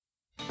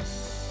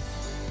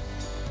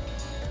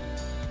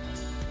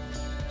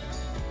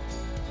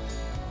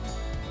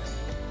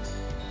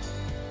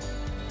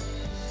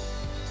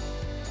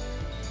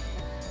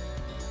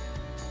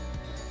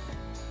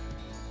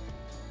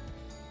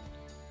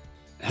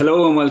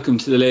Hello and welcome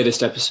to the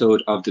latest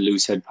episode of the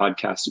Loosehead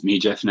podcast with me,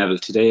 Jeff Neville.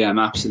 Today I'm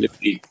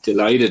absolutely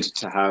delighted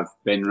to have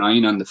Ben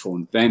Ryan on the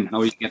phone. Ben, how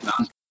are you getting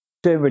on?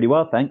 Doing really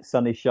well, thanks.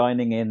 Sun is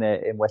shining in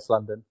West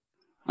London.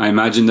 I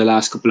imagine the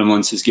last couple of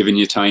months has given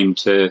you time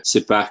to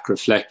sit back,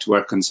 reflect,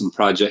 work on some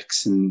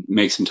projects and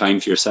make some time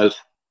for yourself.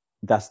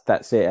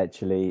 That's it.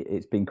 Actually,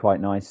 it's been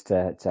quite nice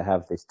to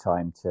have this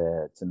time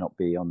to not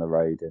be on the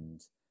road and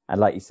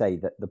like you say,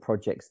 that the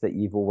projects that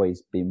you've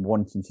always been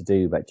wanting to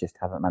do but just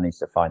haven't managed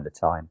to find the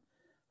time.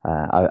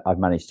 I've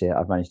managed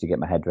to get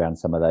my head around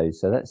some of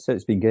those, so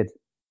it's been good.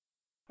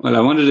 Well,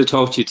 I wanted to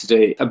talk to you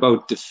today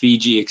about the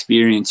Fiji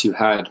experience you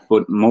had,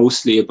 but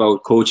mostly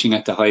about coaching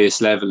at the highest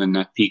level and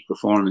that peak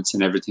performance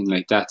and everything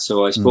like that.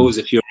 So I suppose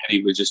if you're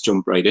ready, we'll just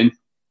jump right in.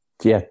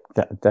 Yeah,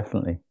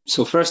 definitely.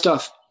 So first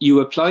off, you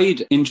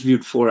applied,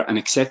 interviewed for, and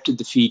accepted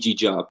the Fiji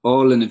job,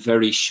 all in a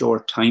very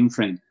short time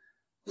frame.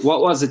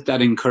 What was it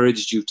that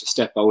encouraged you to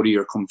step out of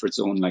your comfort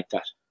zone like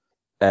that?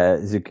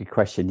 It's a good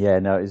question. Yeah,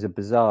 no, it was a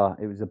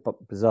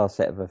bizarre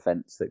set of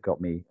events that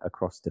got me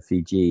across to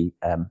Fiji.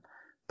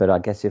 But I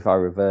guess if I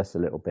reverse a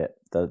little bit,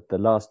 the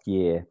last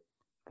year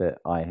that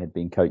I had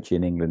been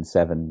coaching England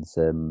Sevens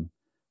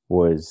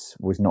was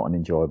not an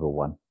enjoyable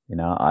one. You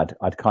know,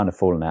 I'd kind of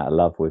fallen out of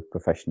love with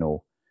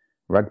professional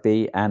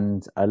rugby,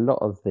 and a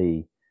lot of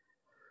the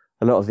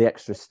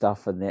extra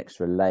stuff and the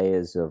extra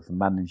layers of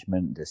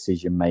management,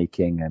 decision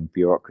making, and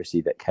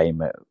bureaucracy that came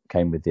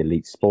with the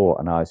elite sport.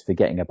 And I was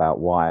forgetting about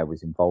why I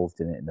was involved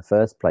in it in the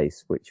first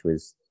place, which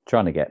was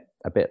trying to get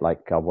a bit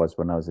like I was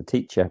when I was a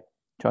teacher,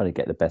 trying to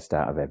get the best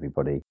out of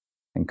everybody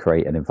and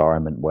create an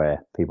environment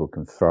where people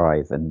can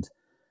thrive. And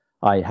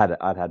I'd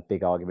had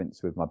big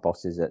arguments with my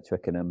bosses at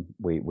Twickenham.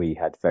 We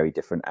had very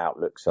different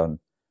outlooks on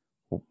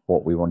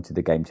what we wanted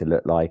the game to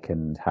look like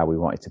and how we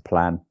wanted to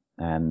plan.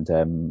 And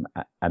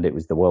it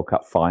was the World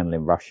Cup final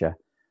in Russia,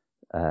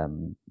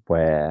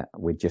 where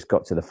we just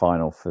got to the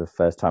final for the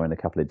first time in a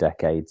couple of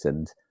decades,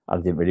 and I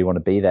didn't really want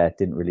to be there.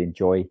 Didn't really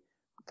enjoy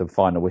the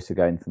final whistle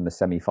going from the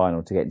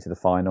semi-final to get into the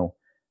final.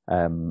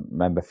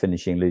 Remember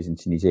losing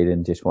to New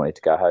Zealand, just wanted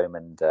to go home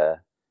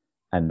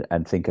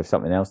and think of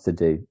something else to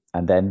do.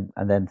 And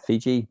then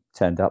Fiji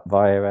turned up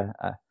via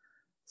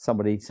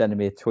somebody sending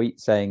me a tweet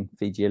saying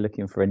Fiji are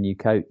looking for a new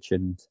coach,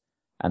 and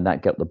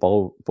that got the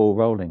ball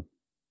rolling.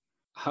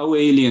 How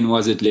alien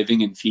was it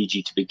living in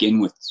Fiji to begin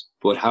with?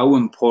 But how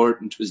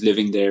important was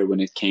living there when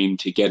it came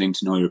to getting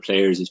to know your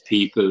players as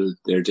people,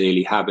 their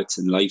daily habits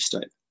and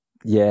lifestyle?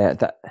 Yeah,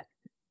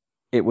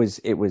 it was.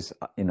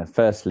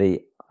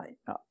 Firstly,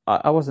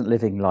 I wasn't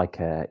living like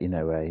a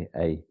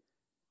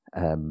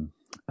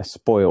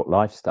spoilt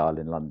lifestyle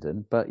in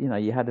London, but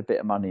you had a bit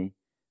of money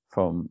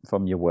from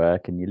your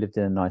work, and you lived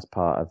in a nice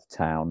part of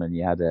town, and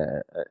you had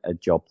a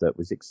job that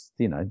was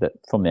that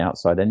from the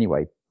outside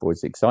anyway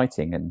was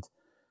exciting. And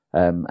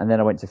then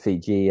I went to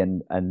Fiji,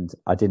 and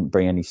I didn't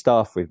bring any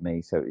staff with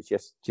me, so it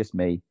was just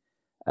me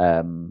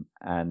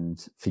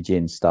and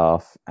Fijian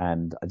staff,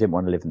 and I didn't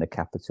want to live in the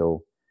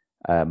capital.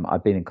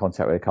 I'd been in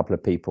contact with a couple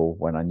of people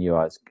when I knew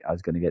I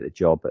was going to get the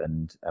job,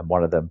 and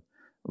one of them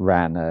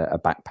ran a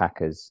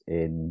backpackers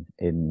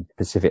in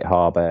Pacific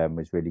Harbour and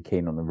was really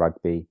keen on the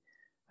rugby.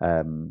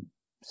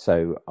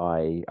 So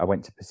I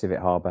went to Pacific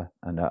Harbour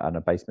and I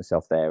based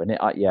myself there, and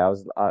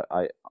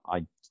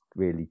I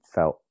really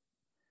felt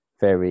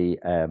very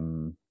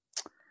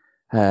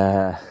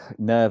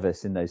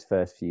nervous in those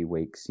first few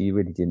weeks. You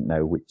really didn't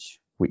know which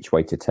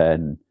way to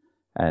turn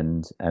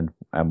and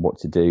what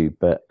to do.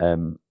 But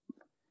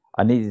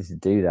I needed to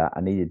do that.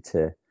 I needed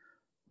to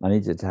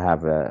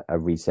have a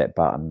reset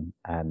button,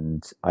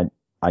 and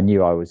I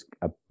knew I was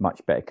a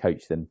much better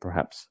coach than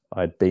perhaps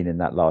I'd been in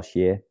that last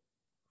year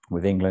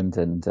with England,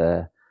 and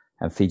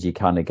Fiji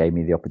kind of gave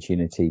me the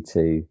opportunity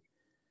to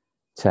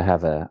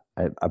have a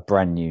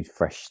brand new,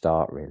 fresh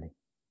start, really.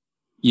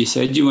 You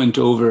said you went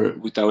over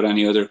without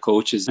any other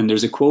coaches, and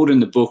there's a quote in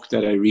the book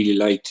that I really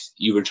liked.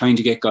 You were trying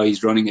to get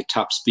guys running at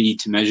top speed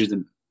to measure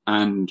them,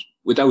 and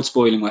without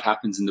spoiling what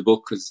happens in the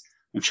book, because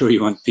I'm sure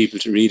you want people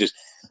to read it,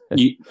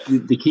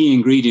 the key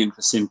ingredient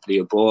was simply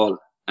a ball.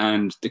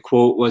 And the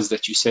quote was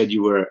that you said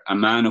you were a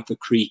man up a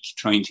creek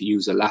trying to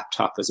use a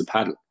laptop as a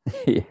paddle.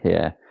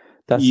 Yeah,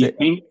 that's it.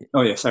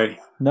 Oh yeah, sorry.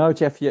 No,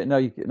 Jeff.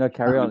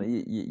 Carry on.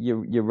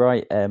 You're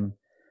right.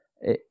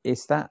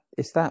 It's that.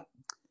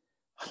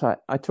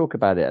 I talk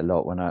about it a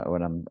lot when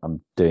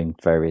I'm doing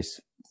various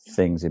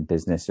things in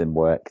business and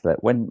work,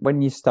 that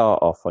when you start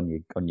off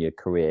on your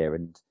career,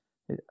 and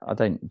I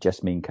don't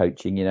just mean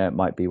coaching, it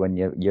might be when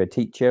you're a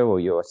teacher or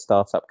you're a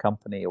startup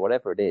company or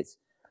whatever it is,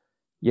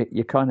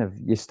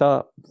 you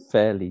start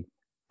fairly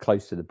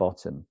close to the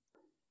bottom,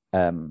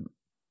 and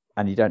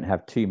you don't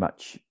have too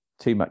much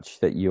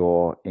that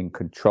you're in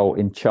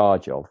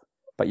charge of,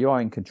 but you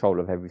are in control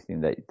of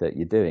everything that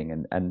you're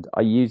doing. And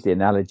I use the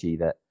analogy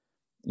that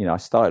I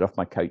started off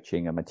my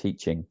coaching and my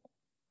teaching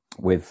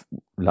with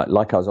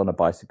like I was on a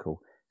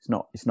bicycle.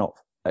 It's not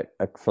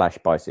a flash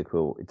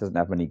bicycle. It doesn't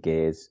have many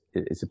gears.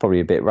 It's probably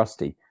a bit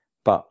rusty,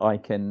 but I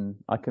can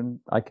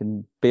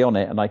be on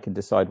it, and I can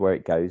decide where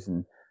it goes,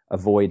 and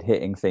avoid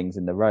hitting things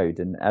in the road.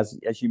 And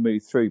as you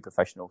move through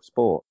professional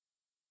sport,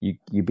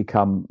 you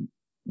become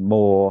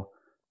more,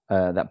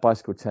 that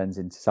bicycle turns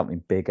into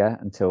something bigger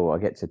until I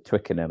get to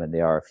Twickenham and the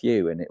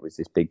RFU, and it was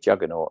this big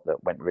juggernaut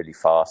that went really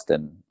fast,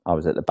 and I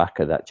was at the back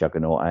of that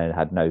juggernaut and I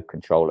had no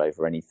control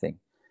over anything.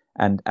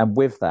 And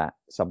with that,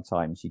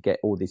 sometimes you get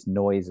all this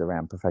noise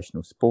around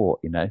professional sport,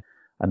 you know.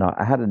 And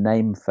I had a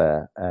name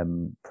for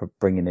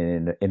bringing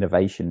in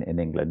innovation in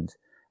England.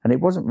 And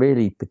it wasn't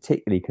really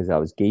particularly because I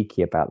was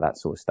geeky about that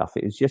sort of stuff.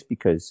 It was just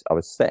because I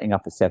was setting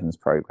up a sevens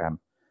program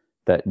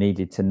that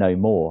needed to know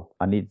more.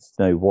 I needed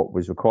to know what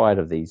was required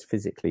of these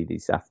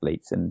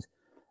athletes. And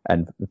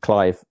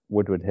Clive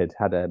Woodward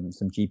had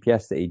some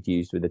GPS that he'd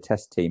used with a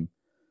test team.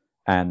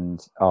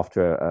 And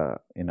after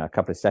a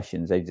couple of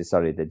sessions, they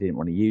decided they didn't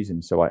want to use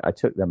them. So I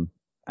took them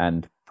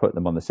and put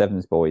them on the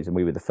Sevens boys, and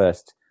we were the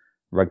first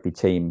rugby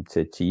team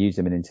to use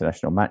them in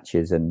international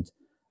matches and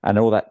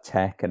all that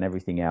tech and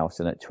everything else.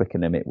 And at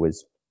Twickenham, it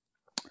was,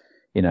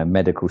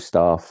 medical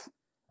staff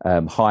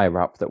higher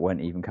up that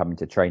weren't even coming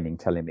to training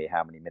telling me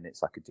how many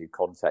minutes I could do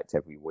contact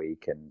every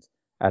week, and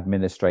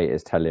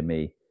administrators telling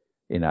me,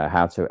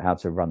 how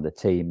to run the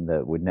team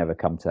that would never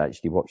come to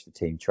actually watch the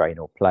team train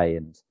or play.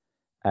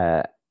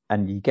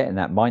 And you get in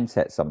that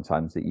mindset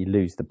sometimes that you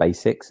lose the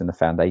basics and the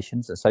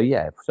foundations. And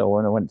so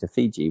when I went to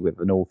Fiji with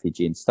an all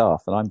Fijian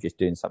staff, and I'm just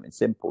doing something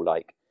simple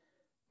like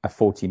a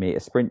 40-meter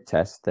sprint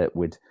test that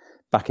would,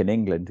 back in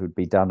England, would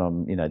be done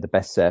on, the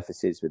best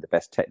surfaces with the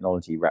best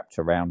technology wrapped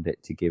around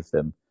it to give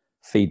them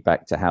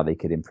feedback to how they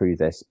could improve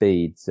their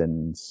speeds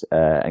and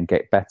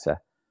get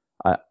better.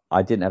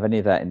 I didn't have any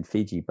of that in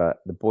Fiji,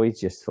 but the boys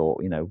just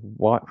thought,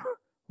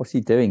 what's he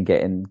doing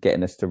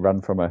getting us to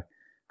run from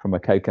a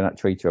coconut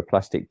tree to a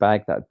plastic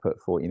bag that would put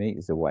 40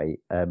 meters away,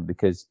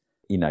 because,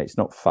 it's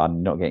not fun,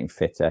 you're not getting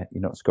fitter,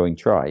 you're not scoring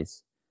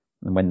tries.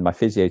 And when my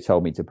physio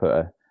told me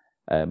to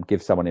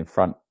give someone in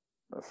front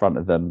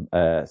of them,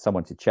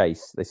 someone to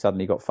chase, they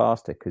suddenly got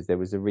faster because there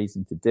was a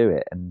reason to do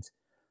it. And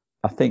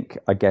I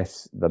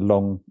guess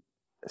the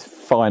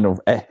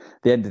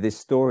end of this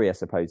story, I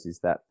suppose, is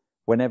that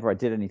whenever I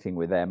did anything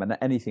with them, and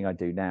anything I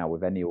do now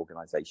with any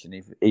organization,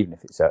 even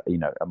if it's a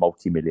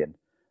multi-million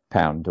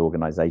pound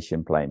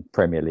organization playing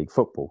Premier League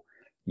football,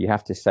 you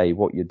have to say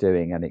what you're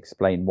doing and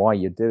explain why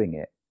you're doing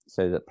it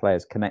so that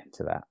players connect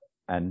to that,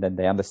 and then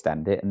they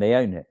understand it and they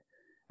own it.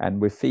 And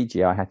with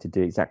Fiji, I had to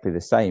do exactly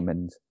the same.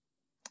 And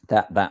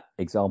that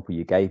example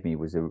you gave me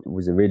was a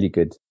really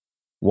good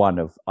one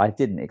of, I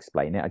didn't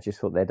explain it, I just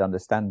thought they'd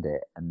understand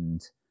it.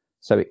 And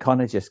so it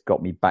kind of just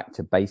got me back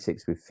to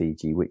basics with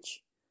Fiji,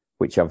 which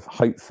I've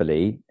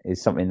hopefully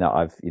is something that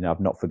I've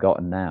not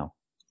forgotten now.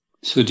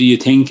 So do you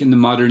think in the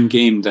modern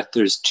game that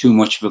there's too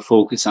much of a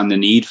focus on the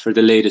need for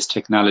the latest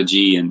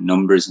technology and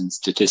numbers and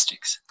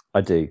statistics?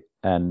 I do.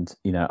 And,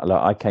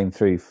 I came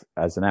through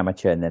as an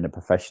amateur and then a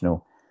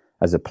professional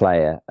as a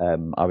player.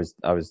 I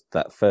was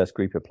that first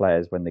group of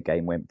players when the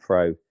game went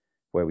pro,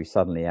 where we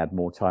suddenly had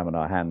more time on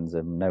our hands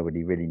and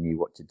nobody really knew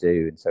what to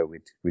do. And so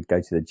we'd go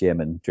to the gym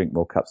and drink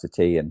more cups of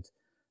tea, and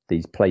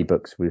these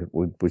playbooks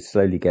would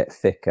slowly get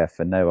thicker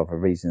for no other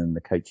reason than the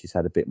coaches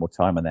had a bit more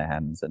time on their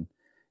hands. And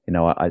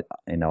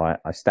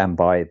I stand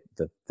by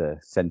the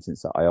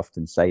sentence that I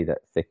often say,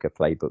 that thicker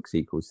playbooks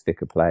equals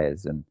thicker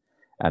players,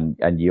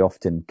 and you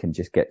often can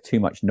just get too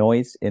much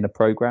noise in a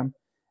program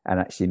and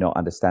actually not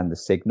understand the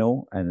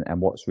signal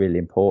and what's really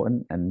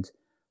important. And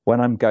when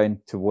I'm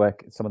going to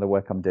work, some of the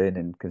work I'm doing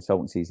in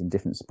consultancies in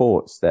different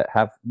sports that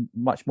have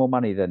much more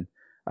money than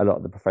a lot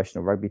of the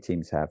professional rugby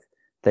teams have,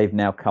 they've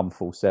now come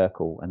full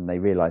circle and they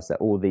realize that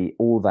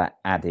all that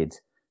added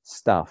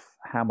stuff,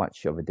 how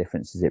much of a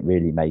difference is it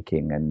really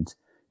making? And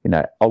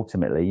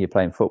ultimately, you're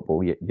playing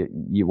football.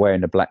 You're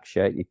wearing a black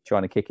shirt. You're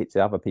trying to kick it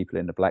to other people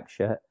in the black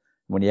shirt.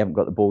 When you haven't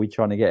got the ball, you're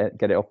trying to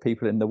get it off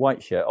people in the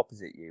white shirt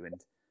opposite you.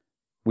 And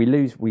we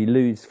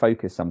lose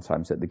focus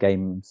sometimes that the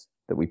games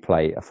that we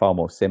play are far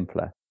more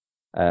simpler.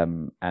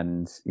 And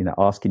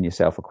asking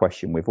yourself a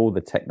question with all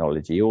the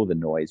technology, all the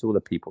noise, all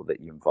the people that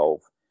you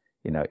involve,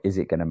 is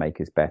it going to make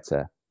us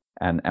better?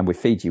 And with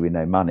Fiji, with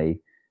no money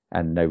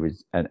and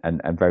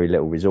and very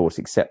little resource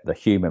except the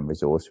human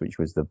resource, which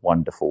was the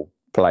wonderful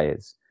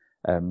players.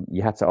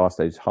 You had to ask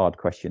those hard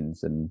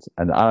questions, and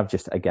I've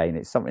just, again,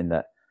 it's something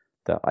that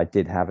I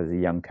did have as a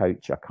young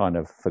coach. I kind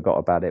of forgot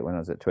about it when I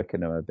was at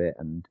Twickenham a bit,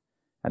 and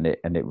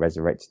it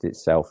resurrected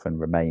itself and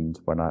remained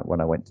when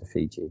I went to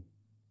Fiji.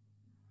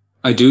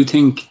 I do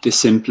think the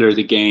simpler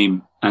the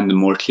game and the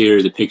more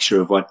clear the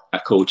picture of what a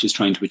coach is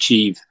trying to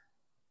achieve,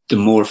 the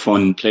more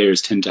fun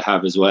players tend to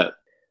have as well.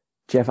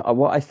 Jeff,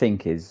 what I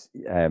think is,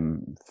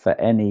 for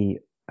any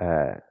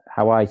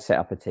how I set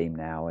up a team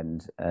now,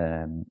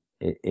 and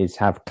is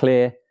have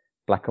clear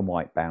black and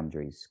white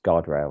boundaries,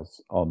 guardrails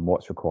on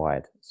what's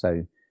required.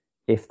 So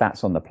if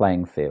that's on the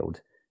playing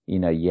field,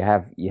 you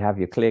have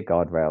your clear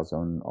guardrails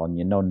on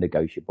your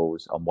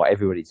non-negotiables, on what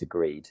everybody's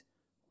agreed,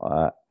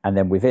 and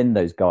then within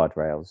those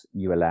guardrails,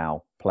 you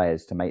allow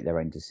players to make their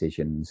own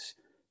decisions,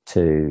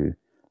 to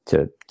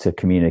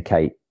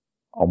communicate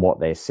on what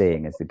they're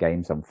seeing as the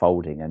game's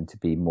unfolding, and to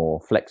be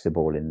more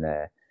flexible in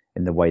their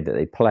in the way that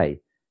they play.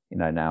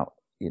 Now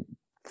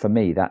for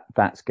me,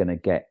 that's going to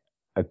get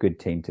a good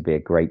team to be a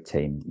great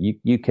team.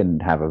 You can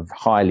have a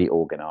highly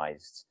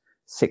organized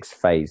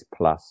 6-phase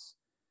plus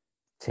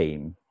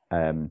team,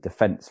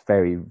 defense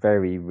very,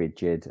 very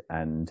rigid,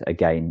 and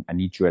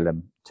you drill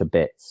them to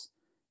bits.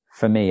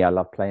 For me, I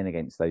love playing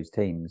against those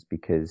teams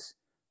because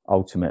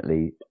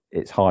ultimately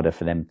it's harder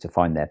for them to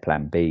find their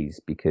plan Bs,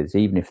 because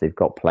even if they've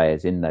got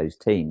players in those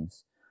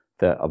teams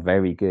that are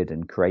very good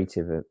and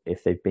creative,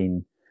 if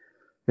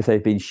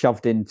they've been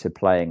shoved into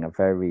playing a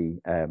very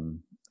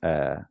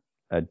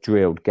a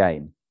drilled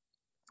game,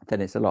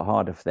 then it's a lot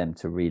harder for them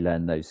to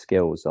relearn those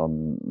skills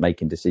on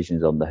making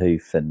decisions on the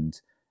hoof,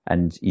 and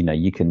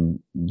you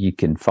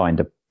can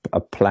find a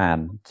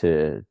plan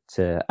to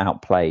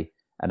outplay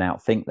and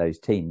outthink those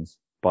teams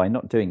by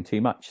not doing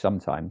too much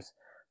sometimes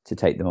to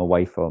take them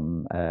away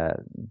from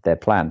their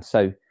plan.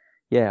 So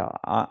yeah,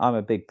 I'm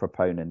a big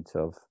proponent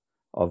of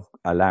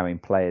allowing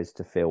players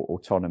to feel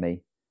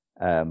autonomy,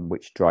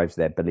 which drives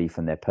their belief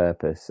and their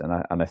purpose,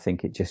 and I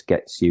think it just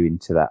gets you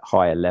into that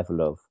higher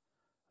level of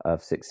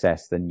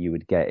success than you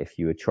would get if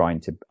you were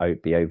trying to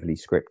be overly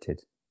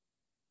scripted.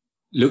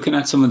 Looking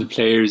at some of the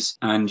players,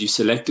 and you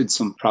selected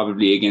some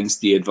probably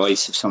against the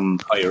advice of some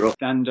higher up,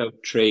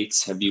 standout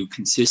traits have you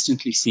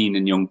consistently seen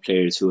in young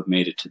players who have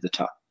made it to the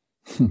top?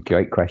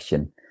 Great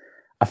question.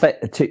 I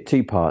think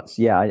two parts.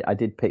 Yeah, I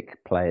did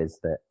pick players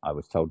that I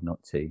was told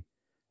not to.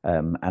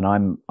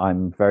 And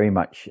I'm very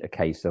much a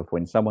case of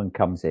when someone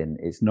comes in,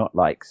 it's not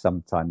like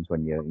sometimes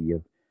when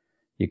you're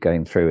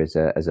going through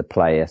as a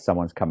player,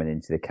 someone's coming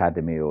into the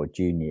academy or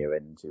junior,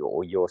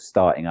 or you're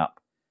starting up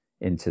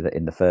in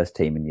the first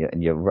team,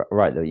 and you're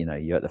right there,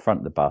 you're at the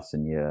front of the bus,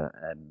 and you're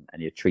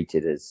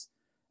treated as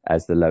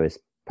the lowest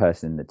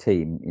person in the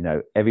team.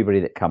 Everybody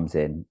that comes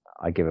in,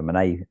 I give them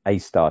an A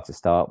star to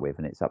start with,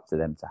 and it's up to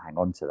them to hang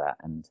on to that.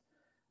 And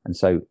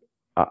so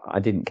I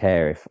didn't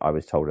care if I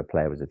was told a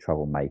player was a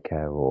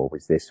troublemaker or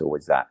was this or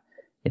was that.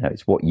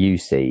 It's what you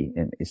see,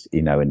 and it's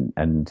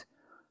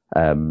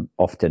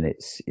often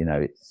it's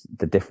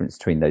the difference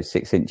between those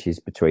 6 inches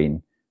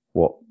between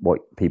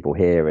what people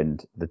hear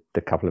and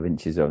the couple of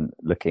inches on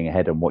looking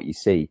ahead on what you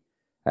see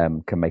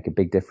can make a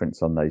big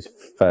difference on those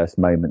first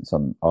moments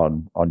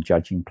on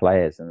judging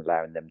players and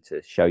allowing them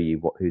to show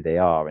you who they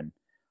are. And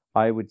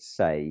I would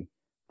say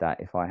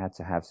that if I had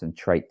to have some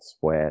traits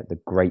where the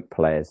great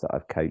players that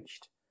I've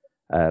coached,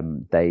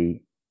 they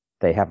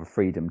have a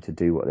freedom to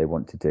do what they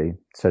want to do,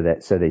 so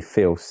they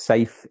feel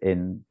safe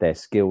in their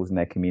skills and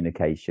their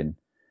communication,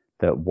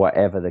 that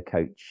whatever the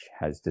coach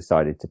has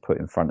decided to put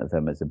in front of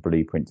them as a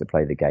blueprint to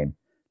play the game,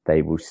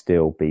 they will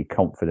still be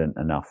confident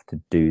enough to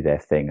do their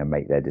thing and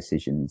make their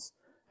decisions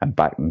and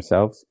back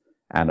themselves.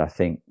 And I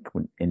think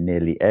in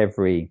nearly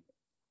every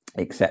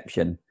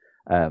exception,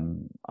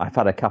 I've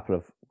had a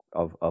couple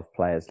of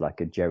players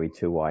like a Jerry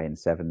Tuwai in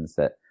Sevens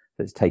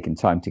that's taken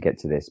time to get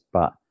to this,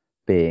 but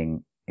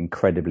being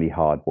incredibly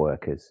hard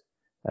workers,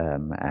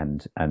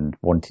 and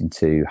wanting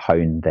to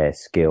hone their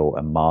skill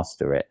and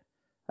master it.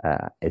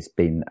 It's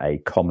been a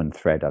common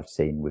thread I've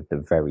seen with the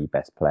very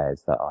best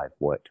players that I've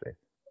worked with.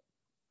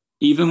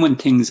 Even when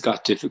things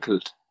got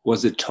difficult,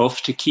 was it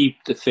tough to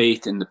keep the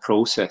faith in the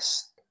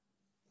process?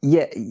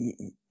 Yeah,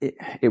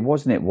 it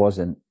wasn't. It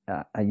wasn't.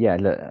 Yeah,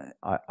 look,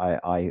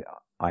 I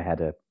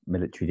had a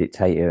military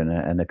dictator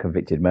and a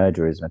convicted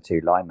murderer as my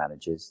 2 line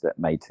managers that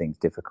made things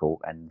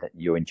difficult, and that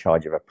you're in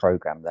charge of a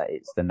program that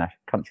it's the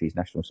country's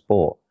national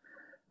sport.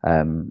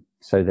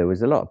 So there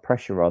was a lot of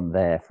pressure on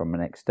there from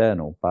an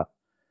external, but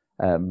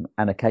and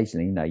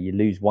occasionally, you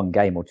lose 1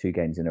 game or 2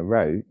 games in a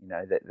row,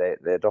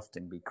 they'd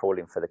often be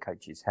calling for the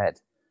coach's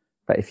head.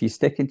 But if you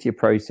stick into your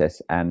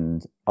process,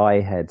 and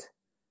I had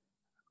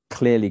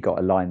clearly got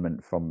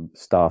alignment from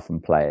staff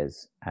and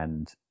players,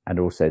 and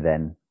also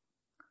then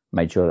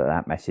made sure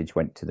that message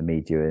went to the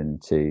media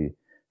and to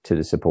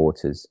the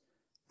supporters,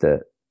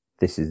 that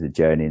this is the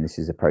journey and this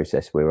is the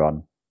process we're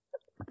on,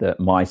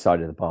 that my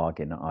side of the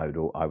bargain I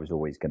was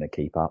always going to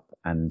keep up.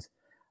 And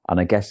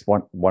I guess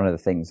one of the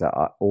things that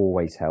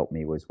always helped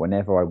me was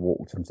whenever I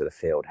walked onto the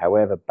field,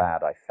 however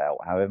bad I felt,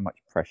 however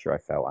much pressure I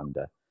felt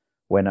under,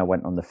 when I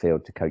went on the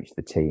field to coach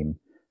the team,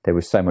 there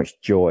was so much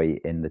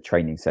joy in the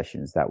training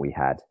sessions that we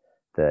had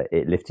that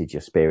it lifted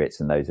your spirits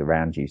and those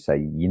around you. So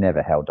you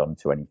never held on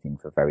to anything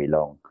for very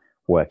long,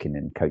 working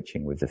and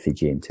coaching with the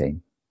Fijian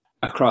team.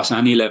 Across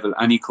any level,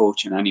 any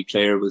coach and any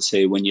player will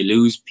say, when you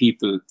lose,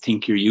 people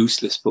think you're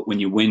useless, but when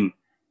you win,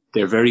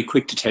 they're very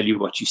quick to tell you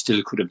what you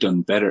still could have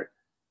done better.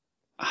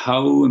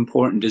 How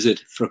important is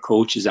it for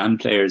coaches and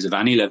players of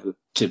any level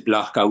to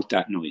block out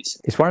that noise?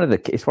 It's one of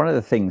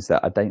the things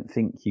that I don't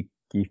think you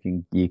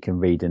can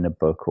read in a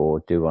book or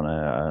do on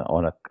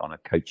a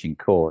coaching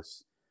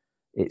course.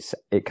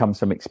 It comes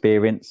from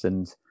experience,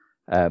 and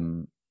I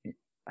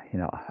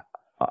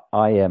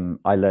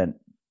learned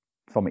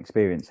from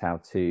experience how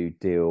to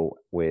deal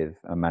with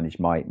and manage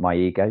my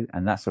ego,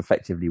 and that's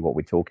effectively what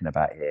we're talking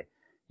about here.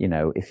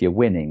 If you're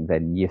winning,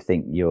 then you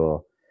think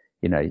you're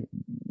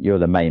you're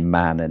the main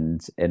man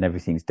and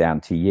everything's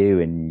down to you,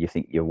 and you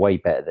think you're way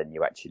better than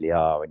you actually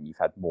are, and you've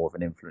had more of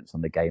an influence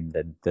on the game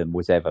than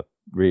was ever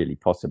really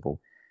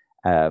possible.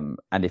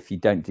 And if you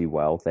don't do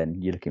well,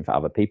 then you're looking for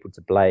other people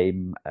to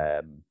blame.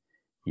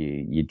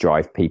 You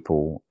drive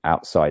people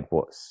outside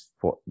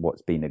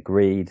what's been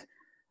agreed,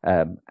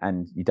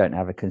 and you don't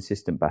have a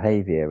consistent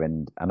behaviour.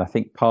 And I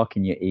think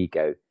parking your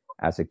ego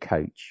as a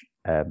coach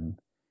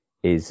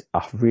is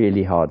a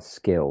really hard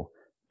skill,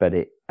 but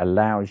it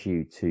allows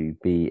you to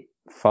be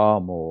far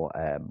more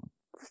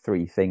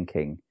free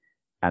thinking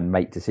and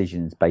make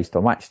decisions based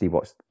on actually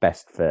what's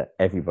best for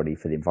everybody,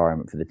 for the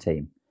environment, for the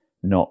team,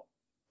 not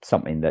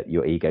something that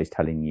your ego is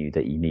telling you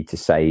that you need to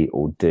say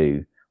or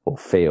do or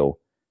feel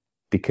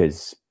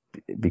because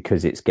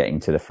it's getting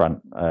to the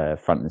front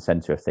and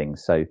center of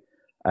things. So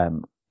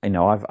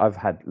I've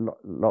had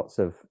lots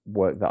of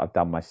work that I've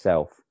done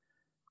myself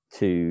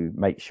to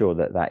make sure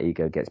that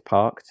ego gets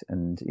parked,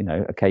 and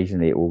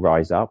occasionally it will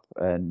rise up,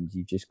 and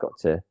you just got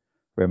to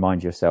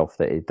remind yourself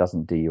that it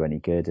doesn't do you any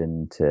good,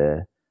 and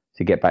to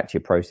get back to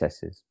your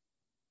processes.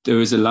 There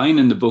was a line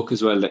in the book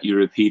as well that you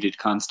repeated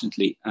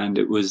constantly, and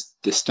it was,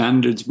 the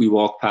standards we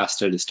walk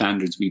past are the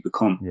standards we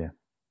become. Yeah.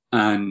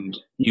 And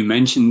you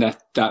mentioned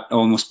that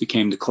almost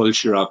became the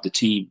culture of the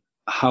team.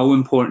 How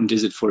important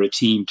is it for a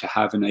team to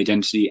have an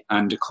identity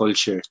and a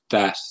culture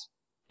that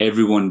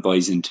everyone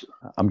buys into?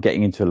 I'm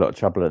getting into a lot of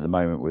trouble at the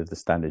moment with the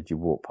standard you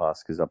walk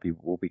past, because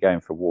we'll be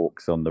going for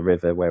walks on the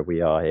river where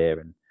we are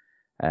here,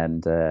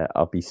 and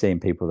I'll be seeing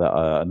people that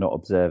are not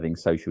observing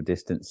social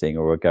distancing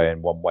or are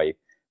going one way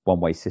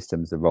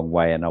systems the wrong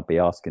way, and I'll be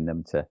asking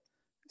them to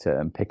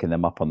and picking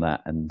them up on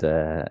that, and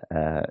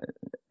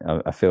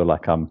I feel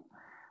like I'm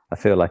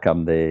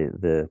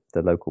the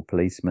local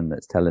policeman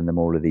that's telling them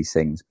all of these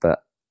things.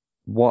 But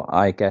what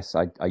I guess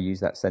I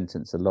use that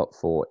sentence a lot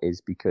for is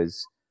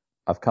because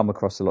I've come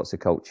across lots of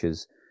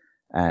cultures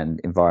and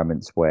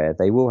environments where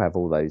they will have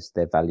all those,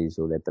 their values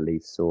or their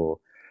beliefs or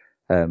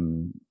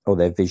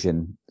their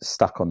vision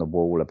stuck on the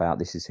wall about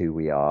this is who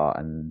we are.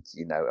 And,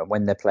 and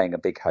when they're playing a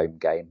big home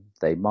game,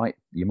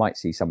 you might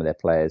see some of their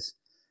players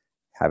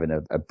having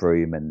a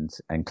broom and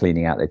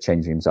cleaning out their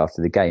change rooms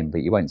after the game,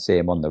 but you won't see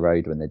them on the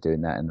road when they're doing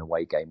that in an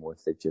away game, or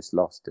if they've just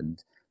lost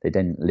and they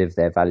don't live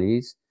their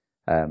values.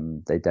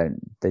 They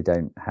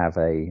don't have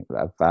a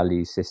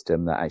value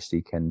system that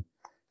actually can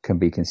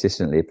be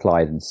consistently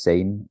applied and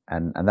seen,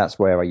 and that's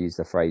where I use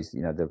the phrase,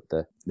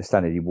 the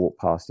standard you walk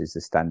past is the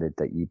standard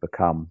that you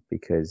become.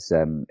 Because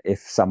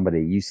if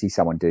you see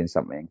someone doing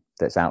something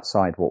that's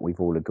outside what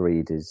we've all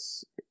agreed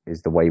is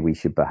the way we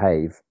should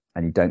behave,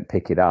 and you don't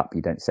pick it up,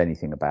 you don't say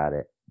anything about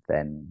it,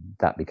 then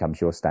that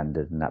becomes your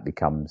standard, and that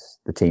becomes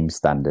the team's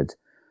standard.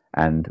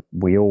 And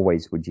we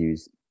always would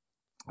use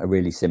a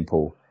really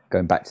simple,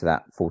 going back to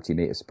that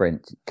 40-meter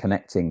sprint,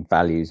 connecting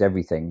values,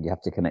 everything. You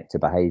have to connect to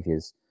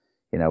behaviors.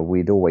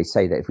 We'd always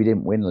say that if we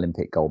didn't win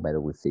Olympic gold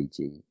medal with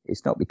Fiji,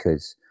 it's not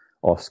because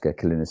Oscar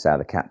Kalinasow,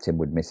 the captain,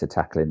 would miss a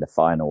tackle in the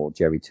final, or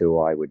Jerry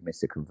Tuai would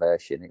miss a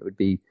conversion. It would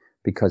be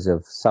because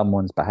of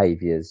someone's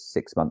behaviors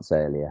 6 months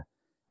earlier.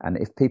 And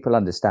if people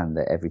understand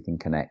that everything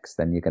connects,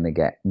 then you're going to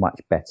get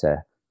much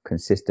better,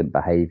 consistent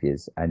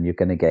behaviors, and you're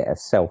going to get a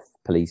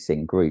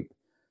self-policing group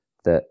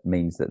that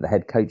means that the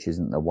head coach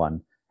isn't the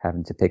one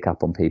having to pick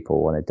up on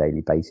people on a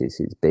daily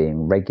basis. It's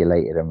being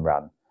regulated and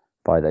run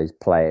by those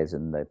players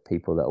and the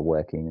people that are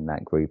working in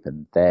that group,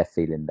 and they're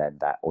feeling then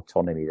that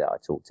autonomy that I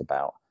talked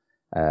about,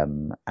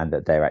 and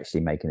that they're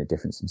actually making a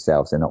difference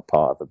themselves. They're not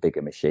part of a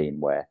bigger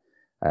machine where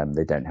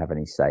they don't have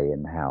any say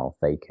in how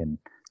they can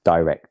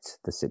direct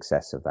the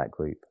success of that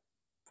group.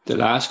 The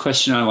last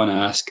question I want to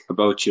ask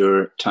about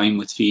your time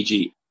with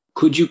Fiji,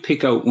 could you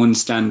pick out one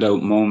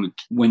standout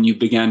moment when you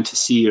began to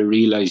see or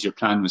realize your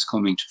plan was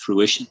coming to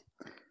fruition?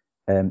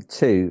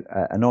 Two,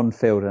 an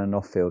on-field and an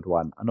off-field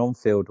one. An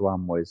on-field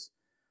one was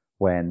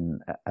when,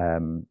 I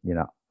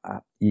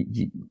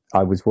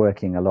was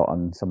working a lot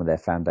on some of their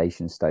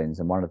foundation stones,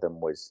 and one of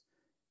them was,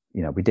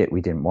 we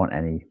didn't want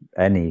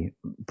any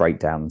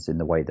breakdowns in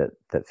the way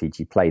that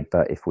Fiji played,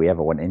 but if we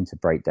ever went into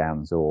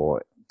breakdowns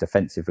or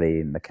defensively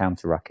in the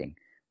counter-rucking,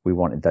 we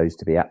wanted those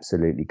to be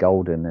absolutely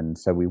golden. And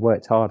so we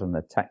worked hard on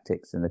the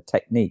tactics and the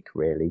technique,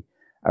 really,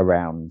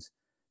 around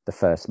the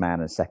first man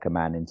and second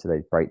man into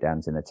those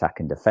breakdowns in attack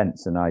and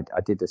defence. And I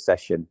did a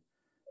session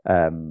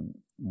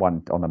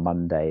one on a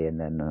Monday, and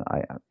then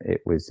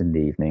it was in the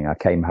evening. I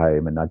came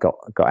home and I got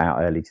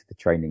out early to the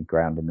training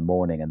ground in the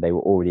morning, and they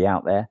were already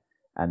out there,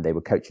 and they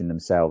were coaching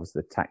themselves,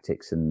 the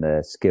tactics and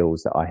the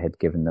skills that I had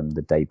given them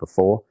the day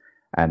before.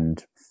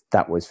 And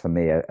that was for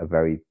me a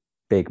very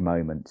big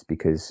moment,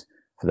 because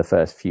for the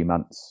first few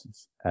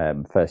months,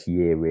 first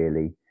year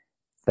really,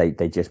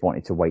 they just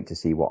wanted to wait to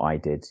see what I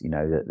did.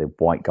 The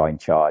white guy in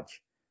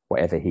charge,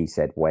 whatever he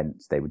said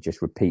went. They would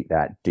just repeat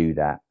that, do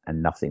that,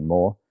 and nothing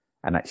more.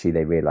 And actually,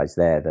 they realised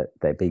there that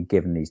they're being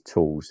given these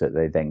tools that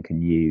they then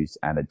can use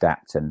and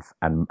adapt and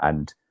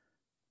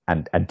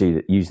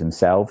use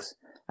themselves.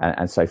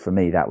 And so for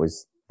me, that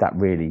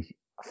really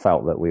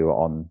felt that we were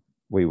on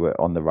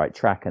the right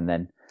track. And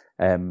then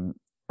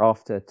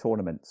after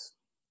tournaments,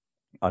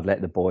 I'd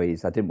let the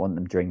boys. I didn't want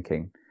them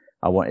drinking.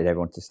 I wanted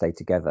everyone to stay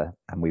together,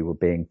 and we were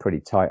being pretty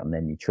tight on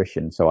their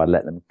nutrition. So I'd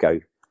let them go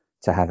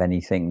to have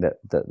anything that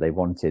they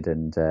wanted,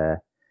 and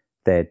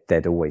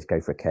they'd always go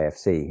for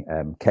KFC.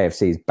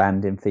 KFC is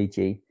banned in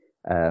Fiji.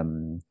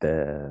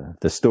 The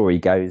story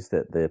goes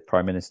that the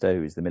Prime Minister,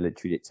 who was the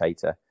military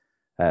dictator,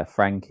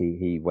 Frank,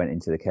 he went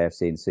into the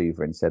KFC in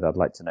Suva and said, "I'd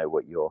like to know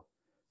what your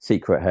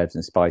secret herbs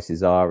and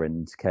spices are."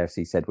 And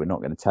KFC said, "We're not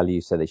going to tell you."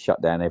 So they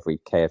shut down every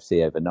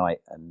KFC overnight,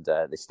 and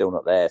they're still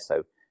not there.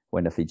 So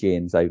when a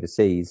Fijian's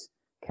overseas,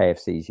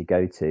 KFCs you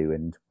go to,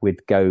 and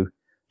we'd go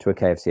to a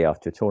KFC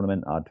after a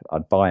tournament.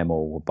 I'd buy them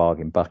all,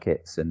 bargain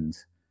buckets, and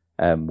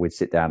we'd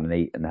sit down and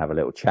eat and have a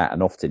little chat.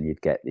 And often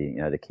you'd get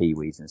the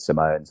Kiwis and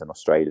Samoans and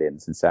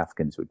Australians and South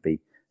Africans would be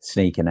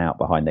sneaking out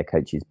behind their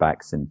coaches'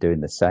 backs and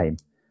doing the same.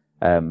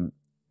 And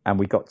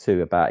we got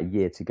to about a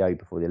year to go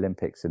before the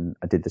Olympics, and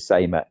I did the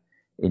same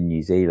in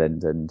New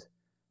Zealand, and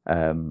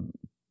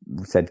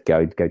said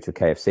go to a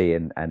KFC,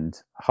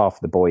 and half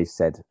the boys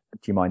said, "Do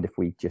you mind if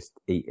we just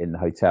eat in the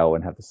hotel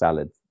and have the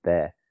salad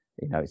there?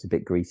 It's a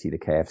bit greasy, the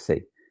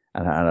KFC."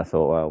 And I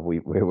thought, well,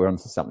 we're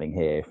onto something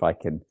here. If I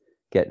can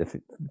get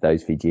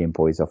those Fijian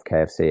boys off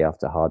KFC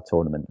after a hard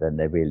tournament, then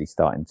they're really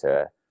starting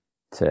to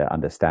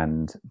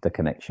understand the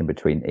connection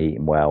between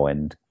eating well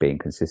and being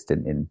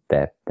consistent in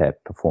their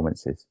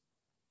performances.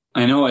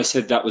 I know I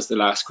said that was the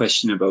last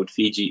question about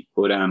Fiji,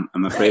 but I'm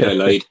afraid I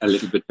lied a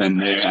little bit, Ben,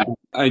 there.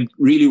 I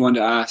really want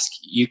to ask,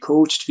 you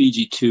coached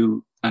Fiji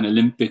to an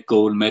Olympic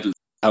gold medal.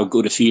 How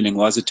good a feeling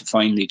was it to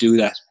finally do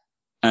that?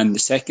 And the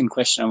second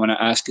question I want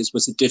to ask is,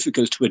 was it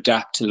difficult to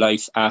adapt to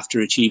life after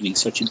achieving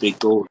such a big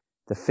goal?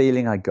 The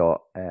feeling I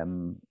got,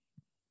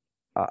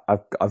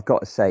 I've got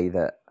to say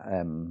that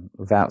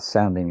without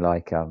sounding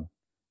like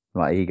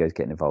my ego's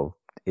getting involved,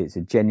 it's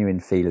a genuine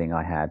feeling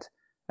I had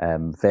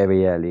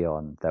very early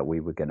on that we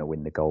were going to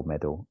win the gold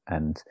medal.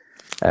 And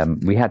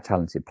we had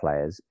talented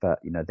players, but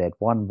they'd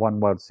won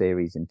one World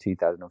Series in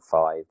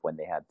 2005 when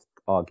they had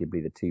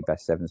arguably the two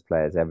best sevens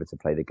players ever to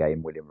play the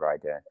game, William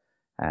Ryder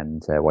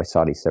and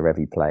Waisali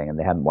Sarevi playing, and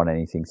they hadn't won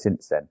anything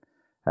since then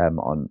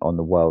on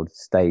the world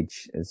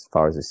stage as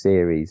far as a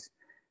series.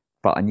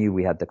 But I knew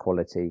we had the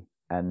quality,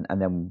 and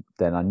then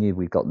I knew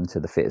we'd gotten to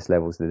the fittest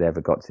levels they'd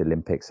ever got to the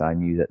Olympics. I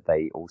knew that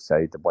they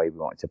also, the way we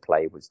wanted to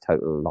play was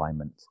total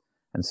alignment.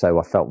 And so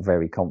I felt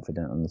very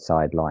confident on the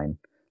sideline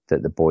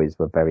that the boys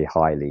were very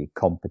highly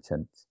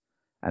competent.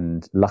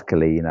 And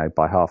luckily,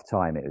 by half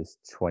time, it was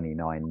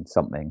 29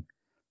 something.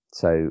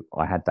 So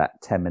I had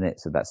that 10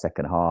 minutes of that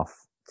second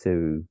half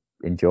to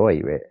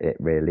enjoy it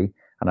really.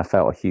 And I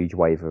felt a huge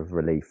wave of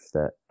relief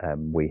that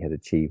we had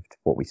achieved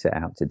what we set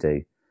out to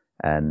do.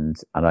 And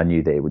I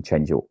knew that it would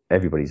change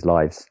everybody's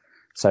lives.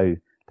 So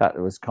that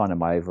was kind of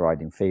my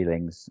overriding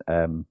feelings.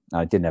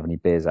 I didn't have any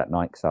beers that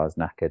night because I was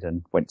knackered,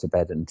 and went to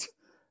bed and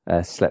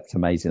slept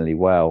amazingly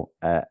well.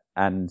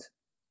 And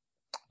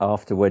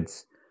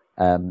afterwards,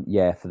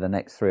 for the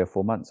next 3 or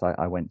 4 months,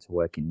 I went to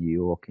work in New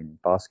York in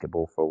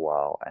basketball for a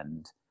while,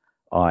 and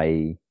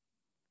I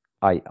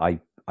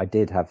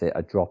did have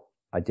a drop.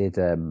 I did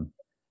find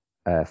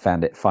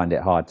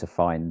it hard to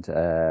find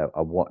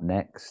a what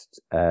next.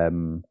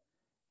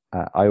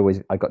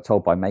 I got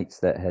told by mates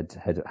that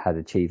had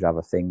achieved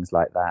other things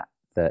like that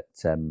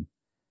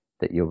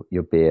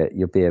you'll be a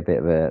bit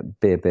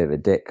of a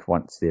dick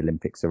once the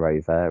Olympics are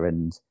over,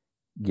 and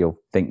you'll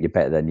think you're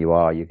better than you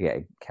are. You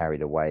get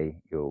carried away.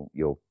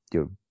 You'll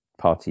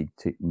party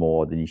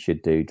more than you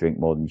should do, drink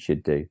more than you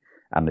should do,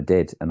 and I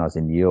did. And I was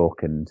in New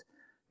York, and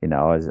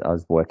I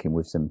was working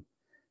with some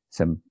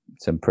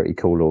pretty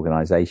cool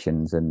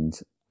organisations, and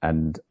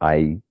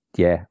I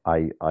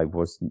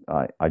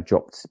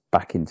dropped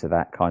back into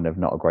that kind of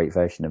not a great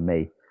version of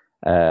me.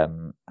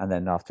 And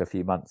then after a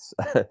few months,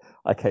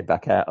 I came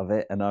back out of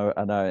it, and I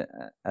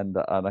kind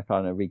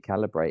of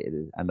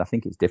recalibrated. And I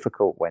think it's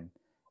difficult when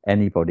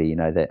anybody, you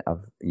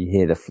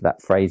hear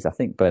that phrase. I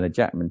think Bernard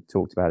Jackman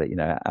talked about it.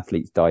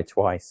 Athletes die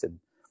twice, and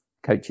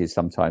coaches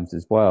sometimes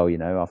as well.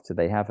 After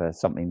they have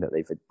something that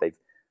they've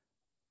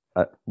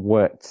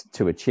worked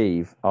to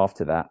achieve,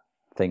 after that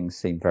things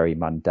seem very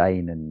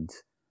mundane, and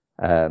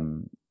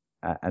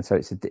so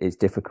it's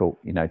difficult,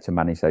 to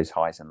manage those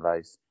highs and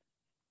lows.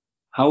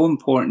 How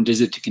important is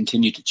it to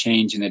continue to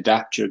change and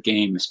adapt your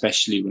game,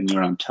 especially when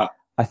you're on top?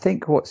 I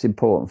think what's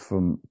important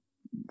for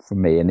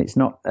me, and it's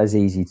not as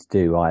easy to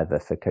do either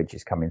for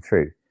coaches coming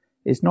through,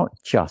 is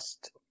not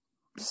just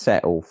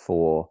settle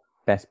for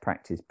best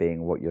practice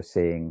being what you're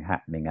seeing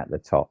happening at the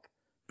top.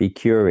 Be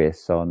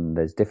curious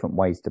there's different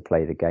ways to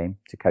play the game,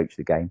 to coach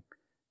the game,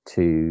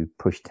 to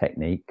push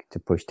technique, to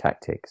push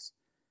tactics.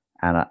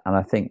 And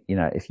I think,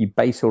 if you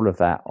base all of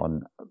that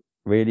on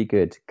really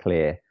good,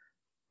 clear,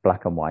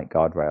 black and white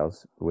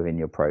guardrails within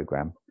your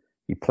program,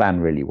 you plan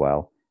really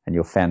well, and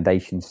your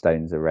foundation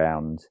stones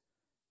around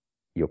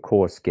your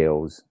core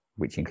skills,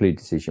 which include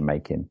decision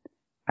making,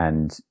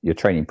 and your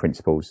training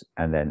principles,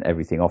 and then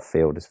everything off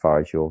field as far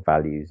as your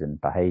values and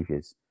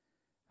behaviors,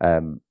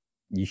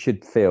 you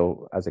should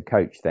feel as a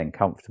coach then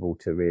comfortable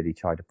to really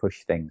try to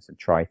push things and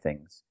try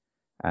things.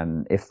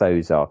 And if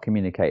those are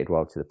communicated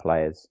well to the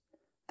players,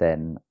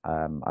 then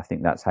I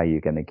think that's how you're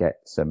going to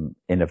get some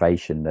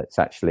innovation that's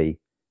actually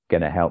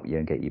going to help you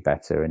and get you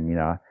better. And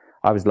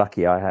I was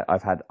lucky.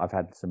 I've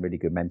had some really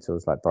good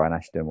mentors like Brian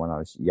Ashton when I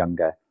was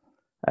younger,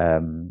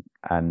 and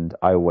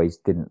I always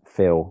didn't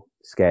feel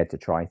scared to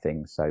try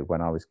things. So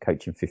when I was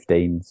coaching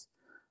 15s,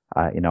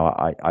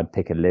 I'd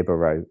pick a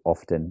libero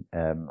often.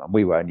 And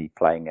we were only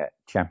playing at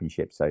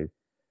Championship, so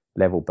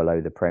level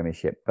below the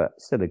Premiership,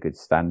 but still a good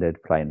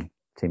standard, playing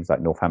teams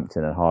like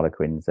Northampton and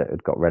Harlequins that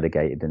had got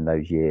relegated in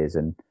those years.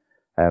 And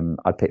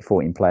I'd pick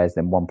 14 players,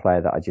 then one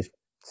player that I just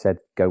said,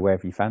 go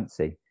wherever you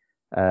fancy.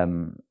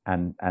 And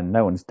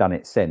no one's done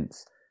it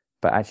since,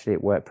 but actually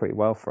it worked pretty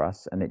well for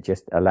us. And it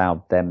just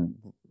allowed them,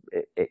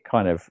 it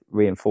kind of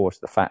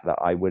reinforced the fact that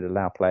I would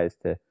allow players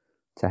to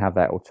have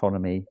that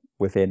autonomy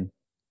within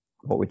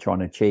what we're trying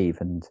to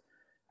achieve. And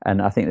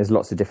I think there's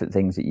lots of different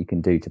things that you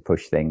can do to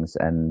push things.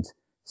 And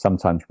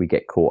sometimes we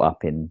get caught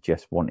up in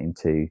just wanting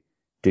to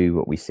do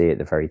what we see at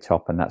the very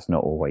top, and that's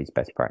not always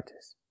best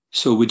practice.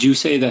 So would you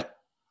say that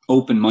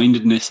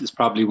open-mindedness is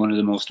probably one of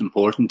the most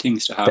important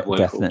things to have while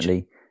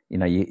definitely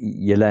coaching?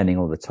 You're learning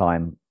all the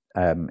time.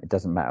 It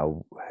doesn't matter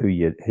who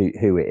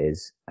it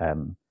is.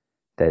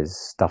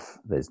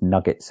 There's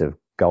nuggets of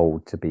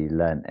gold to be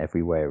learned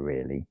everywhere,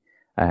 really.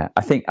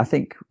 I think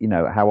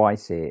how I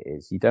see it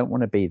is, you don't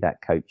want to be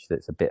that coach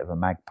that's a bit of a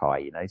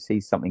magpie,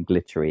 sees something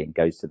glittery and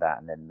goes to that,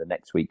 and then the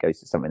next week goes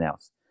to something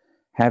else.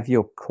 Have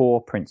your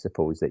core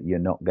principles that you're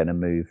not going to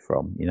move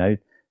from,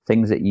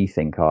 things that you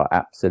think are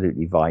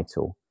absolutely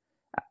vital.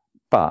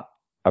 But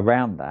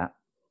around that,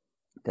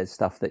 there's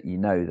stuff that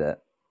that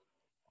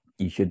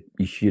you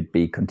should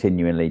be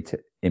continually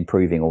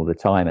improving all the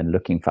time and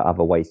looking for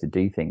other ways to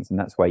do things. And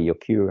that's where your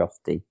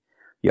curiosity,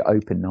 your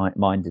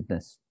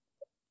open-mindedness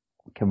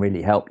can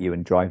really help you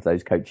and drive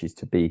those coaches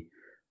to be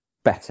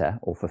better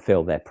or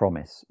fulfill their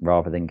promise,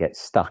 rather than get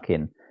stuck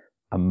in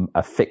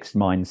a fixed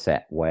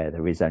mindset where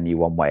there is only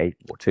one way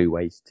or two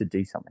ways to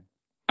do something.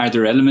 Are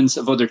there elements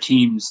of other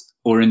teams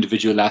or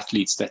individual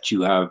athletes that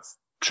you have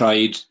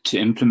tried to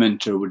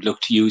implement or would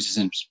look to use as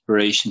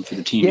inspiration for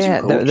the teams you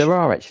coach? Yeah, there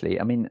are actually.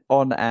 I mean,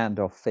 on and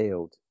off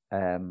field.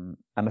 And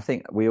I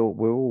think we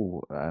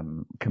all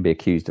can be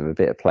accused of a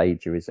bit of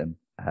plagiarism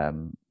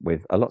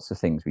with lots of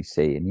things we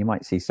see. And you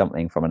might see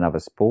something from another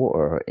sport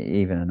or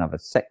even another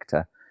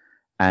sector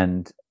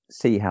and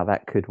see how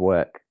that could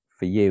work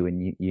for you.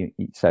 And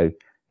so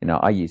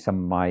I use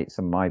some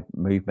of my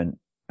movement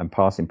and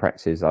passing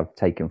practices I've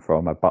taken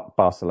from a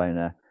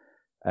Barcelona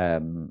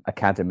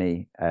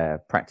academy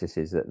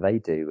practices that they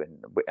do,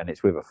 and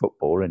it's with a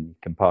football and you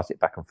can pass it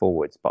back and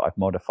forwards, but I've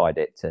modified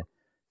it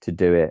to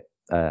do it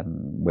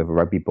with a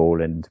rugby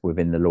ball and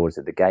within the laws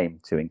of the game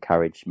to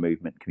encourage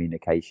movement,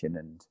 communication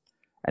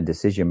and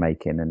decision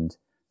making. And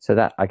so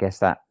that, I guess,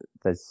 that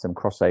there's some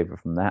crossover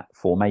from that.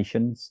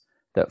 Formations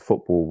that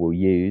football will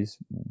use,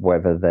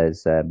 whether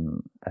there's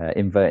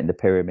Inverting the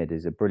Pyramid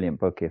is a brilliant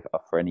book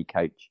for any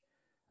coach.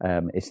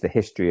 It's the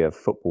history of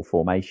football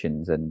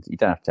formations, and you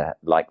don't have to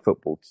like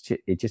football.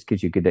 It just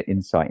gives you good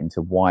insight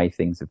into why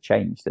things have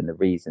changed and the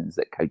reasons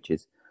that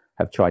coaches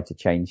have tried to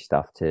change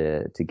stuff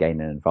to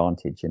gain an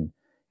advantage. And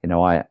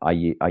I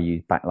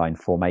use backline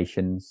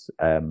formations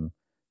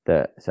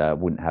that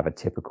wouldn't have a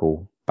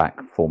typical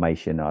back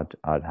formation.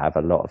 I'd have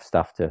a lot of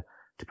stuff to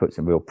put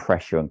some real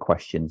pressure and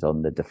questions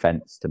on the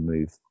defense to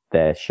move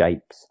their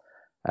shapes.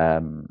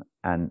 And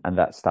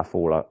that stuff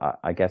all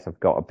I guess I've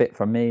got a bit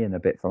from me and a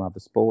bit from other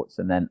sports,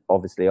 and then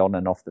obviously on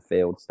and off the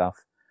field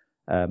stuff.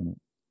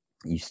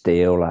 You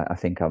steal. I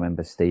think I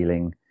remember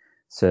stealing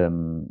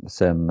some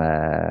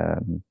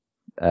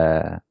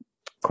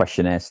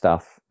questionnaire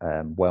stuff,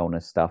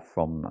 wellness stuff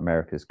from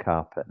America's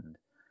Cup, and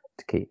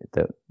to keep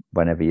that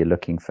whenever you're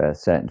looking for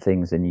certain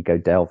things and you go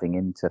delving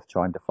into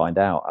trying to find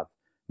out. I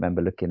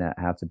remember looking at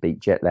how to beat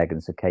jet lag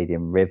and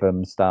circadian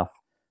rhythm stuff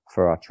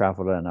for our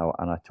traveller, and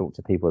I talked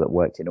to people that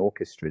worked in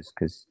orchestras,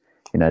 because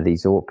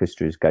these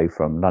orchestras go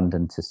from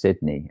London to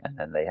Sydney, and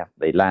then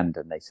they land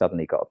and they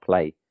suddenly got to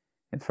play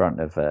in front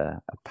of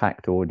a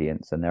packed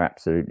audience, and they're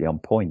absolutely on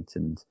point.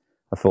 And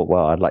I thought,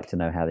 well, I'd like to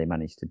know how they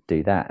managed to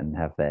do that and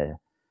have their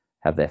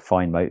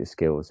fine motor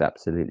skills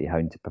absolutely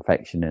honed to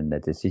perfection, and their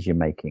decision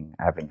making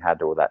having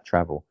had all that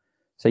travel.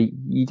 So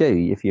you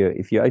do, if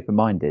you're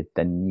open-minded,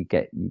 then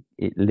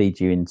it leads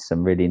you into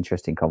some really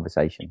interesting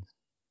conversations.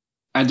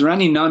 Are there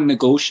any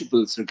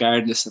non-negotiables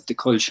regardless of the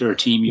culture or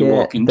team you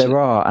walk into? There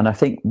are, and I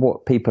think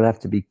what people have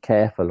to be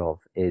careful of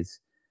is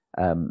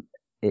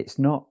it's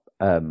not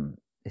a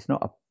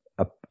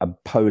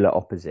polar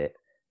opposite.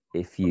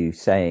 If you're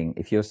saying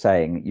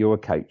you're a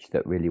coach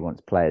that really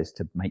wants players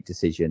to make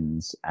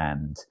decisions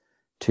and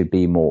to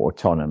be more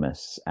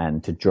autonomous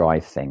and to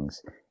drive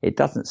things, it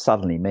doesn't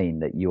suddenly mean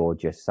that you're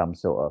just some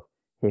sort of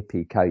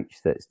hippie coach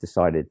that's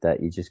decided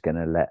that you're just going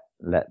to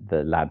let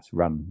the lads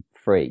run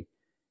free.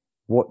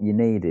 What you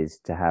need is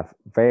to have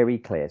very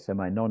clear. So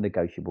my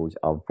non-negotiables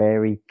are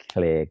very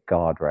clear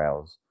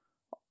guardrails,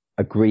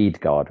 agreed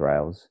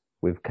guardrails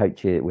with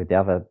the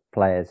other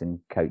players and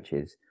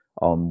coaches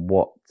on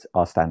what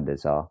our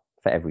standards are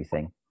for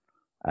everything,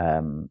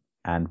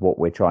 and what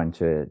we're trying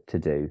to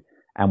do.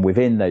 And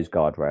within those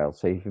guardrails,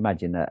 so if you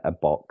imagine a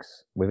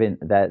box, within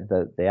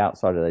the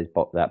outside of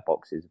that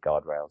box is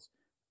guardrails.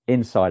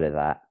 Inside of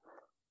that,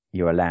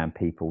 you're allowing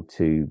people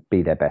to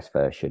be their best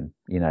version.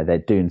 They're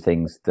doing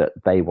things that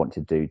they want to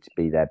do to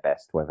be their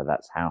best, whether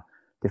that's how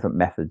different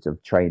methods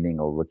of training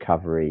or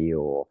recovery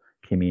or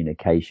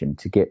communication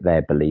to get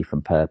their belief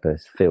and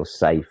purpose, feel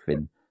safe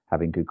in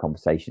having good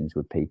conversations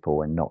with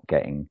people and not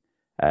getting,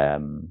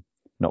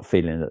 not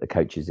feeling that the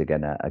coaches are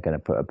gonna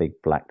put a big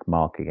black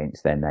mark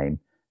against their name,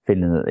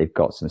 feeling that they've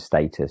got some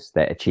status,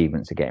 their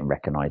achievements are getting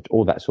recognised,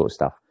 all that sort of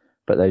stuff.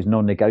 But those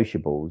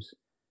non-negotiables,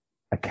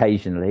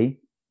 occasionally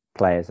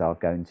players are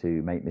going to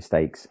make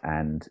mistakes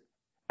and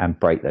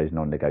break those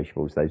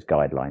non-negotiables, those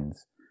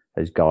guidelines,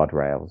 those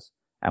guardrails.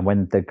 And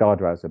when the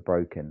guardrails are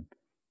broken,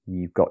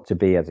 you've got to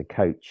be, as a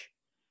coach,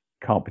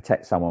 can't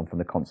protect someone from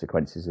the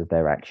consequences of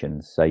their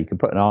actions. So you can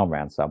put an arm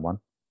around someone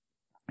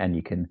and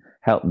you can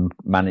help them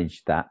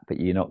manage that, but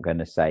you're not going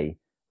to say,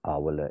 oh,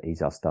 well, look,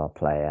 he's our star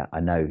player. I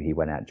know he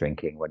went out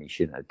drinking when he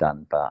shouldn't have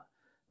done, but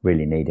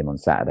really need him on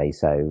Saturday.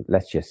 So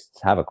let's just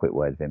have a quick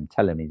word with him,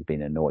 tell him he's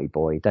been a naughty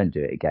boy, don't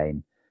do it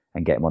again,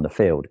 and get him on the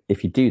field.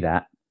 If you do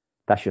that,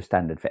 that's your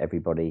standard for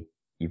everybody.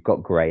 You've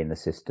got grey in the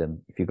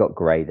system. If you've got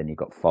grey, then you've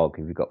got fog.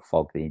 If you've got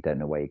fog, then you don't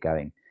know where you're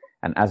going.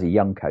 And as a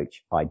young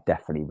coach, I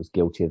definitely was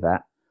guilty of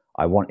that.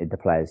 I wanted the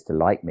players to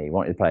like me,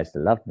 wanted the players to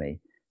love me.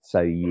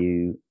 So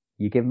you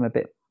give them a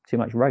bit too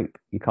much rope.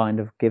 You kind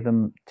of give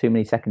them too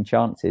many second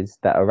chances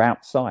that are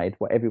outside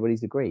what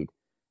everybody's agreed.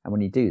 And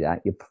when you do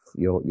that,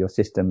 your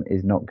system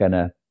is not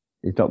gonna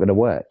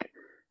work.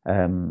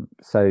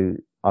 So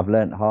I've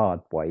learned hard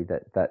way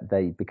that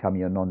they become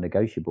your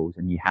non-negotiables,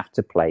 and you have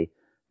to play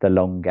the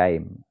long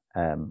game.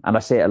 And I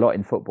see it a lot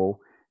in football.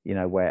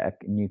 Where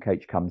a new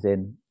coach comes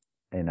in,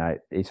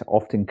 it's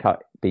often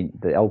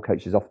the old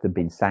coach has often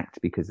been sacked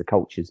because the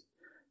culture's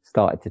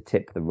started to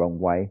tip the wrong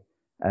way.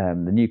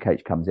 The new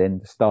coach comes in,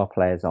 the star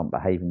players aren't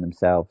behaving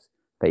themselves,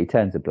 but he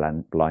turns a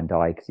blind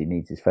eye because he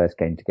needs his first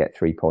game to get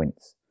 3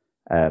 points.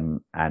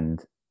 And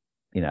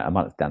a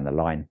month down the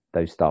line,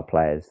 those star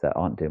players that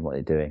aren't doing what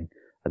they're doing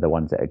are the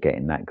ones that are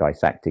getting that guy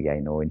sacked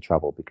again or in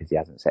trouble because he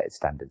hasn't set his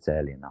standards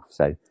early enough.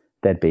 So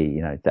they'd be,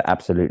 they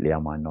absolutely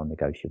are my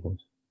non-negotiables.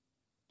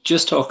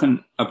 Just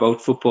talking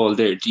about football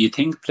there, do you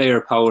think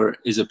player power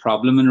is a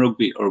problem in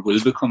rugby or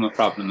will become a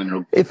problem in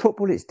rugby? In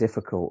football, it's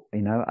difficult.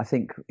 I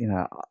think,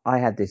 I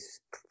had this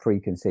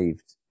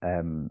preconceived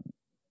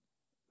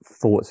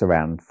thoughts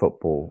around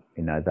football,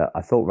 that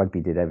I thought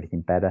rugby did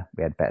everything better.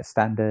 We had better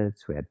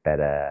standards, we had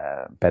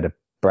better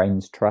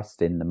brains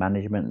trust in the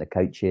management, the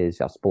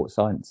coaches, our sports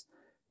science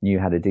knew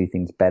how to do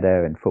things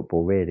better. And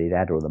football, really, they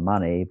had all the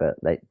money, but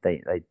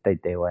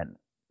they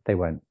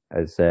weren't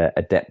as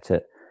adept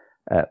at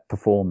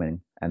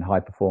performing and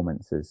high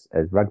performance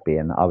as rugby.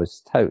 And I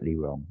was totally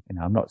wrong.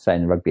 I'm not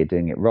saying rugby are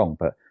doing it wrong,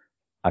 but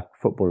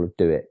football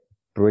do it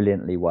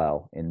brilliantly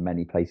well in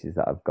many places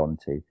that I've gone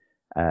to.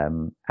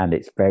 And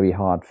it's very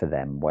hard for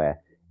them,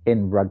 where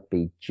in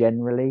rugby,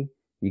 generally,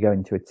 you go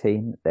into a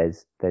team,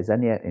 there's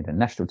only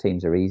national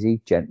teams are easy.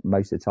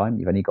 Most of the time,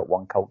 you've only got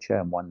one culture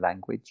and one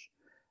language.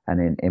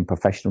 And in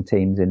professional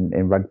teams in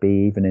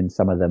rugby, even in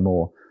some of the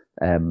more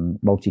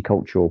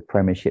multicultural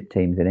Premiership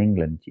teams in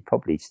England, you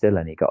probably still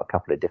only got a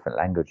couple of different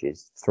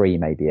languages, 3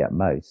 maybe at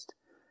most.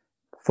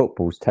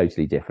 Football's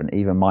totally different.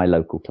 Even my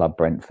local club,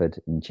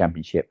 Brentford, in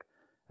Championship,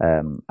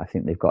 I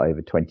think they've got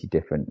over 20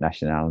 different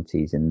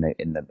nationalities in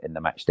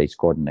the match day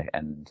squad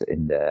and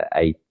in the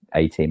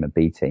A team and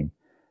B team,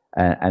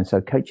 and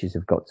so coaches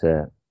have got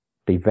to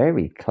be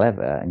very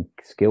clever and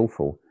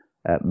skillful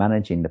at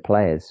managing the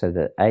players so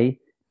that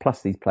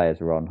plus these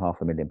players are on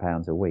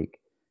 £500,000 a week.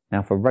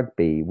 Now for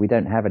rugby, we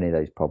don't have any of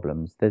those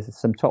problems. There's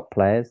some top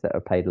players that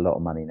are paid a lot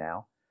of money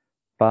now,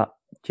 but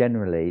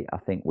generally, I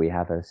think we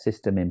have a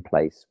system in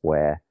place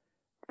where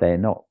they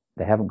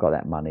haven't got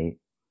that money.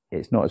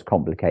 It's not as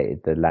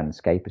complicated, the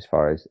landscape, as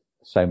far as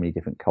so many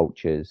different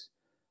cultures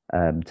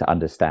to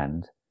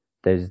understand.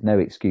 There's no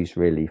excuse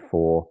really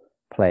for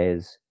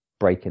players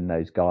breaking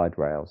those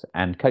guardrails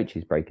and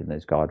coaches breaking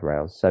those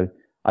guardrails. So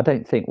I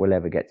don't think we'll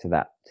ever get to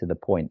the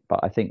point.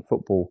 But I think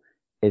football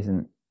is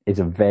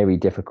a very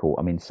difficult.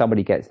 I mean,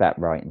 somebody gets that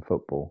right in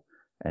football,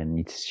 and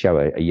you show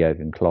a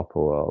Jurgen Klopp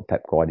or a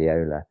Pep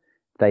Guardiola,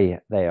 they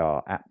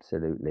are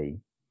absolutely,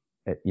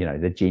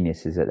 the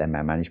geniuses at their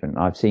man management.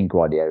 I've seen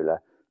Guardiola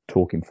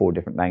talking 4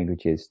 different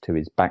languages to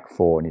his back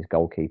 4 and his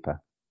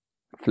goalkeeper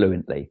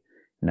fluently.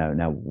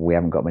 No, we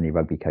haven't got many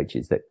rugby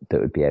coaches that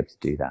would be able to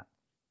do that.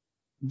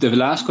 The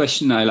last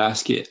question I'll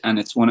ask you, and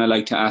it's one I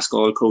like to ask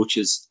all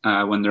coaches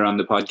when they're on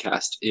the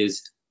podcast,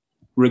 is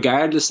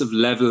regardless of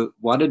level,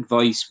 what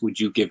advice would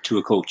you give to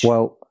a coach?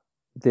 Well,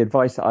 the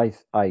advice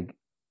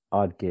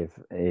I'd give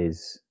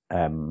is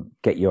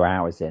get your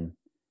hours in.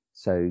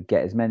 So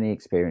get as many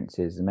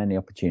experiences, as many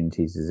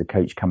opportunities as a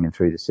coach coming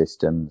through the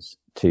systems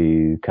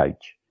to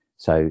coach.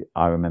 So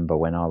I remember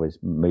when I was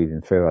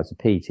moving through, I was a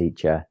PE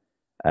teacher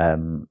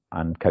and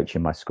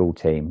coaching my school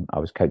team. I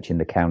was coaching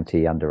the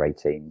county under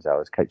 18s. I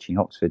was coaching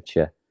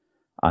Oxfordshire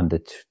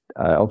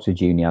Oxford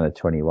Junior under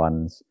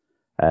 21s,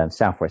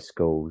 Southwest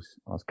schools.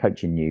 I was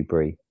coaching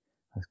Newbury.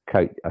 I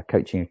was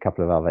coaching a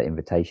couple of other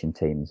invitation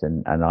teams,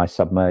 and I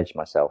submerged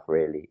myself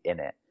really in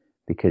it,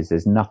 because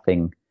there's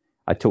nothing.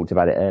 I talked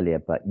about it earlier,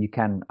 but you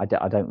can. I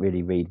don't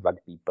really read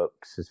rugby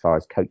books as far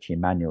as coaching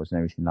manuals and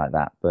everything like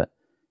that. But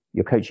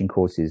your coaching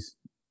courses,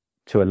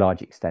 to a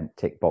large extent,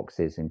 tick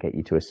boxes and get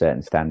you to a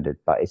certain standard.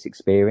 But it's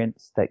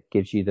experience that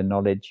gives you the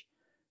knowledge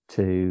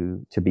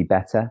to be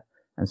better.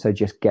 And so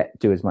just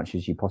do as much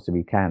as you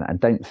possibly can, and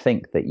don't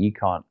think that you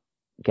can't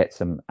get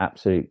some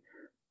absolute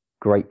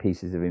great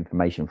pieces of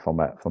information from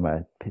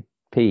a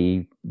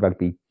PE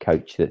rugby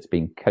coach that's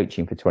been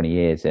coaching for 20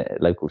 years at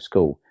a local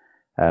school.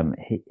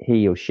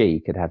 He or she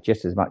could have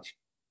just as much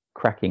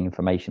cracking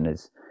information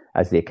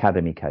as the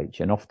academy coach.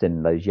 And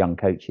often those young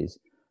coaches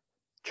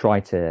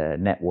try to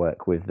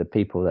network with the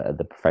people that are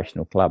the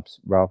professional clubs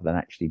rather than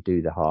actually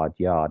do the hard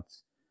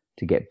yards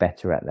to get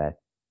better at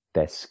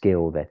their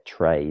skill, their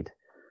trade,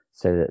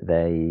 so that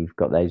they've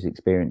got those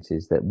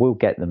experiences that will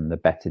get them the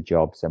better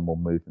jobs and will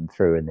move them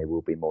through, and they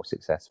will be more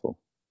successful.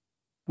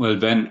 Well,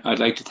 Ben, I'd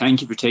like to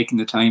thank you for taking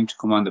the time to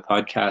come on the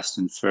podcast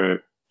and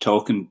for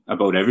talking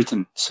about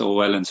everything so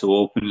well and so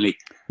openly.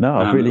 No,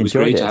 I've really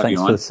enjoyed it.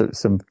 Thanks for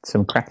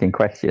some cracking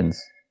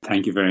questions.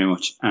 Thank you very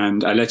much.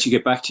 And I'll let you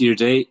get back to your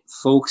day.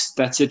 Folks,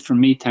 that's it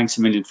from me. Thanks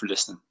a million for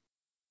listening.